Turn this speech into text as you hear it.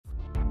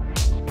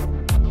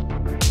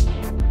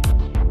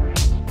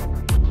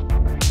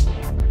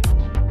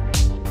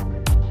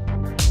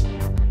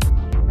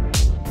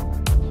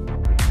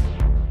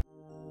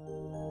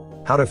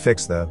How to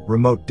fix the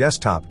remote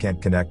desktop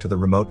can't connect to the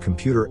remote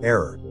computer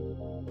error.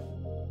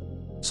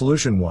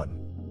 Solution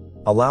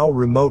 1. Allow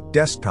remote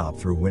desktop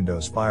through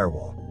Windows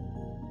Firewall.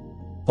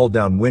 Hold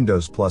down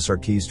Windows plus R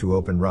keys to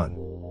open Run.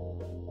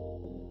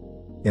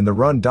 In the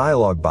Run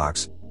dialog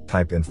box,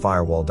 type in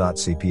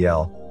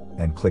firewall.cpl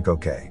and click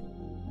OK.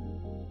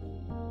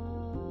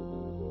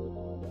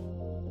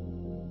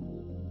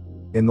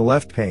 In the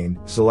left pane,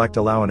 select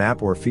Allow an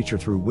app or feature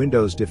through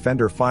Windows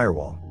Defender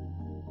Firewall.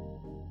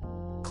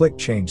 Click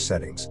Change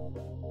Settings.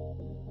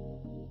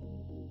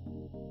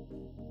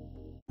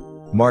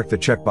 Mark the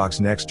checkbox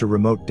next to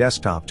Remote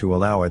Desktop to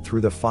allow it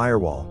through the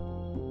firewall.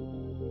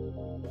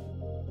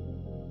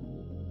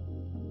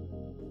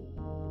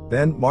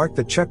 Then, mark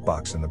the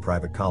checkbox in the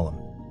private column.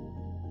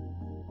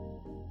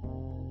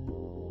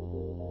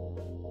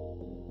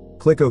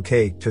 Click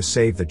OK to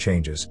save the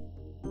changes.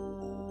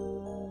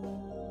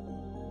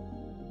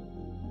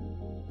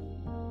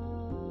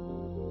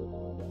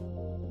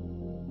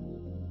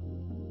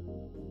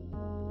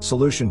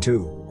 Solution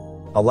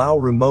 2. Allow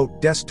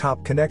remote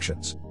desktop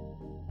connections.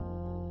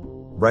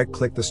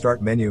 Right-click the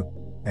Start menu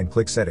and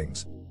click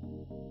Settings.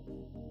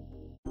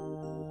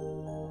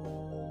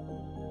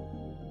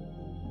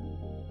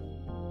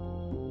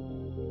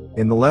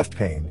 In the left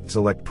pane,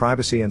 select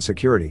Privacy and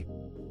Security.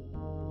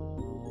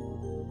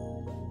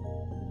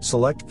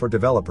 Select for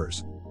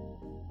Developers.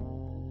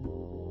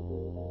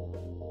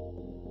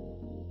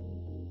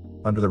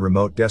 Under the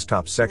Remote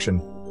Desktop section,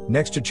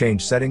 next to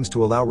Change Settings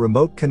to allow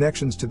remote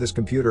connections to this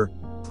computer,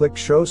 click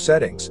Show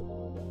Settings.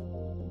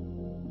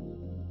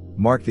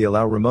 Mark the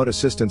Allow Remote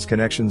Assistance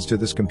Connections to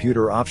this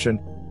computer option,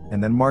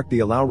 and then mark the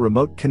Allow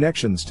Remote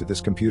Connections to this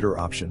computer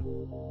option.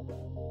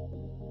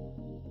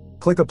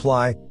 Click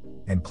Apply,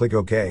 and click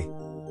OK.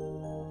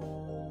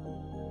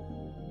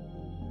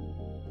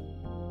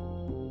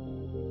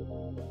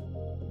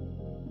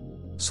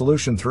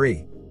 Solution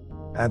 3.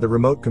 Add the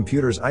remote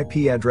computer's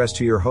IP address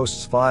to your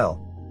host's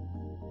file.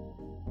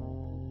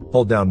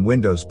 Hold down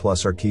Windows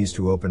plus R keys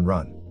to open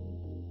Run.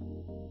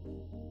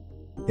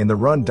 In the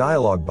Run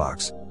dialog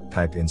box,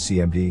 type in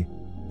CMD,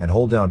 and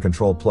hold down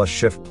Ctrl plus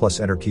Shift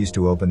plus Enter keys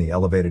to open the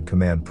elevated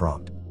command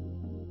prompt.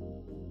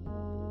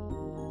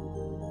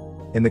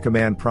 In the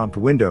command prompt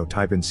window,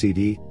 type in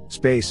cd,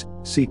 space,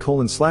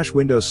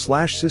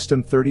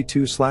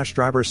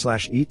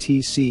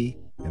 c:/Windows/System32/driver/etc,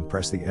 and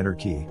press the Enter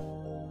key.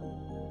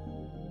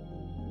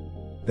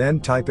 Then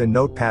type in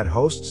Notepad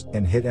hosts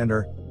and hit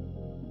Enter.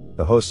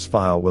 The host's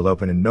file will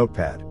open in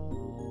Notepad.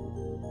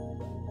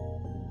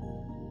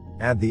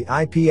 Add the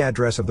IP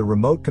address of the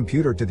remote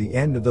computer to the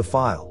end of the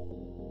file.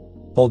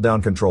 Hold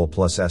down Ctrl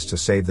plus S to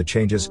save the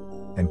changes,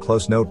 and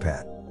close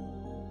Notepad.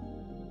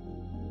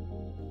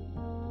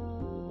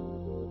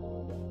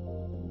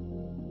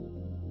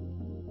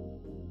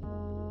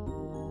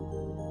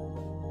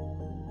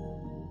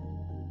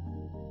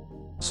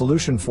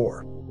 Solution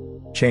 4.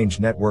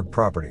 Change network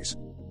properties.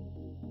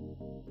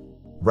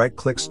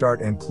 Right-click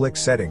Start and click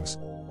Settings.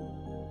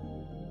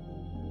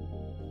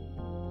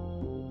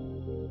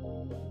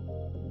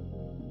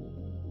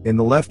 In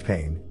the left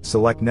pane,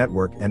 select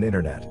Network and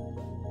Internet.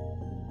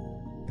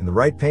 In the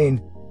right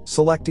pane,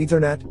 select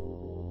Ethernet.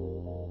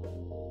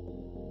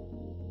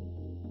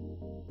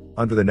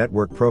 Under the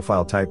network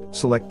profile type,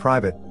 select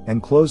Private,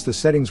 and close the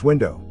Settings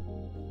window.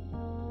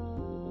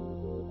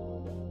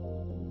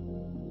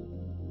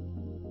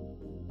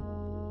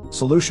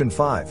 Solution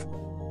 5.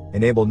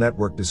 Enable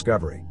Network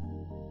Discovery.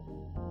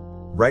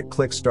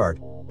 Right-click Start,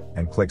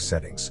 and click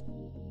Settings.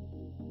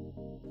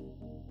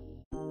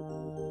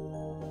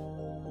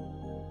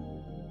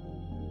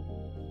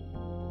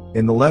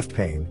 In the left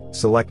pane,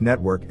 select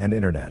Network and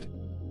Internet.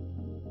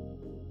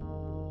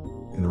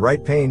 In the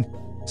right pane,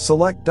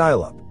 select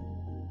Dial-Up.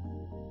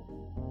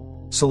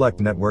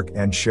 Select Network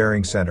and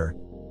Sharing Center.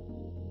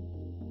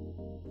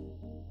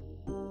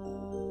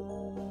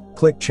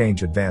 Click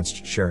Change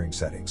Advanced Sharing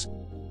Settings.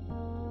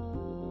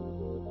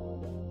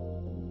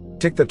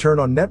 Tick the Turn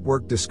on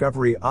Network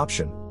Discovery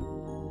option.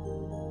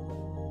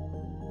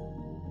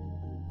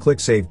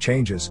 Click Save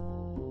Changes.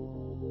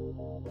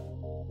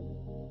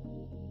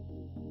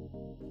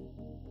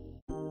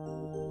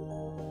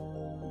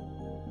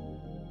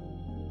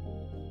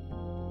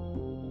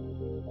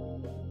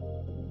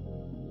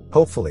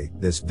 Hopefully,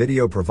 this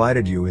video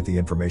provided you with the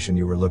information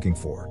you were looking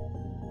for.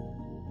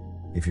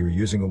 If you're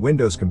using a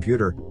Windows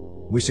computer,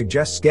 we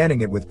suggest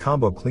scanning it with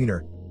Combo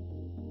Cleaner.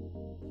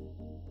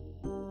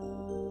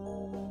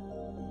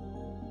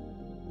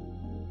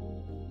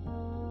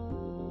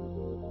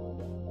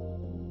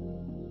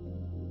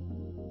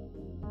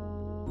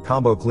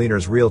 Combo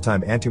Cleaner's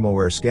real-time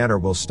anti-malware scanner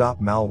will stop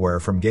malware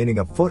from gaining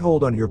a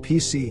foothold on your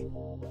PC.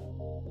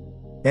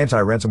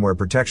 Anti-ransomware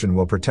protection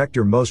will protect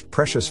your most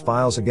precious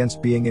files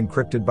against being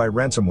encrypted by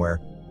ransomware.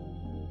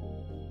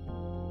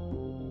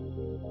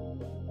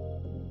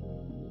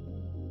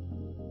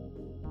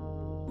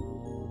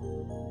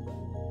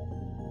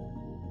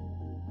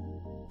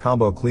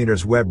 Combo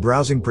Cleaner's web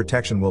browsing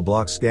protection will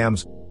block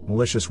scams,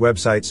 malicious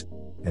websites,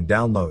 and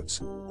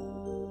downloads.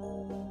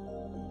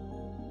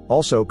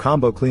 Also,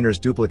 Combo Cleaner's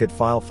Duplicate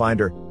File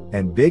Finder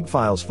and Big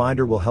Files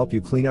Finder will help you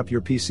clean up your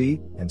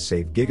PC and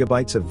save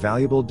gigabytes of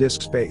valuable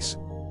disk space.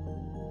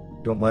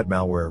 Don't let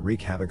malware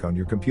wreak havoc on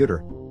your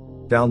computer.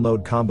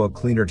 Download Combo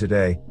Cleaner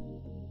today.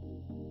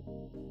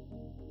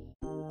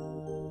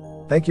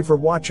 Thank you for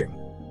watching.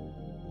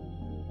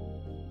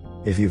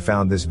 If you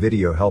found this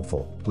video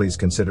helpful, please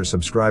consider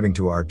subscribing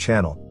to our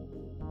channel